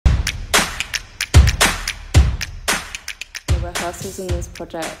rehearsals in this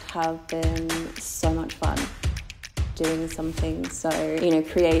project have been so much fun. Doing something so,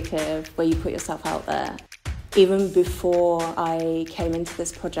 creative, where you put yourself out there. Even before I came into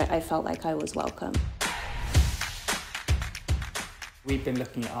this project, I felt like I was welcome. We've been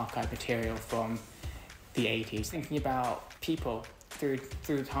looking at archive material from the 80s, thinking about people through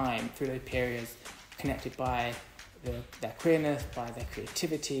time, through those periods, connected by their queerness, by their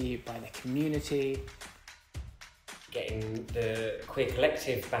creativity, by their community. Getting the queer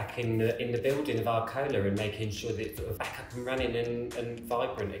collective back in the building of Arcola and making sure that it's sort of back up and running and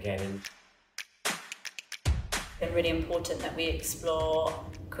vibrant again. It's been really important that we explore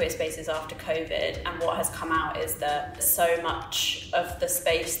queer spaces after COVID, and what has come out is that so much of the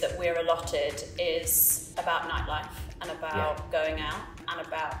space that we're allotted is about nightlife and about going out and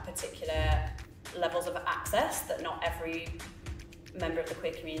about particular levels of access that not every member of the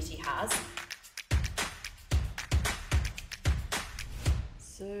queer community has.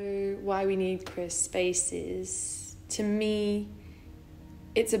 So why we need queer spaces, to me,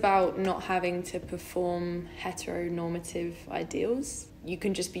 it's about not having to perform heteronormative ideals. You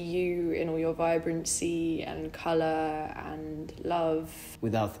can just be you in all your vibrancy and colour and love.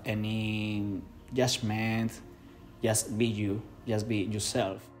 Without any judgment, just be you, just be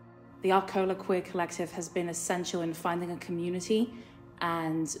yourself. The Arcola Queer Collective has been essential in finding a community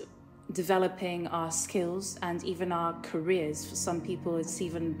and developing our skills and even our careers. For some people, it's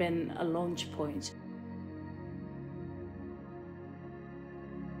even been a launch point.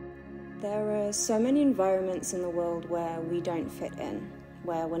 There are so many environments in the world where we don't fit in,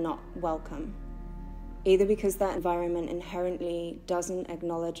 where we're not welcome. Either because that environment inherently doesn't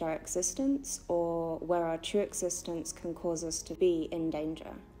acknowledge our existence, or where our true existence can cause us to be in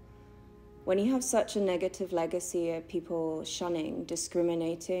danger. When you have such a negative legacy of people shunning,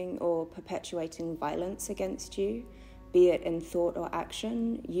 discriminating, or perpetuating violence against you, be it in thought or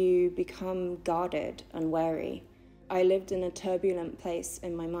action, you become guarded and wary. I lived in a turbulent place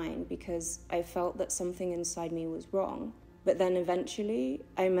in my mind because I felt that something inside me was wrong. But then eventually,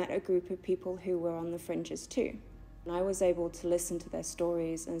 I met a group of people who were on the fringes too. And I was able to listen to their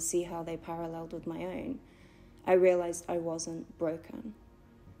stories and see how they paralleled with my own. I realized I wasn't broken.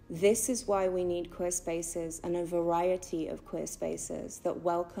 This is why we need queer spaces and a variety of queer spaces that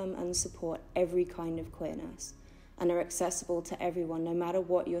welcome and support every kind of queerness and are accessible to everyone, no matter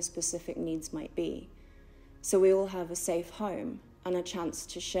what your specific needs might be. So we all have a safe home and a chance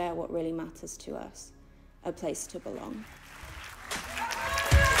to share what really matters to us, a place to belong.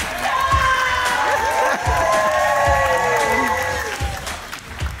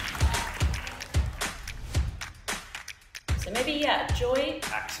 So maybe, joy,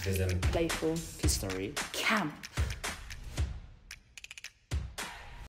 Activism, playful history, Camp.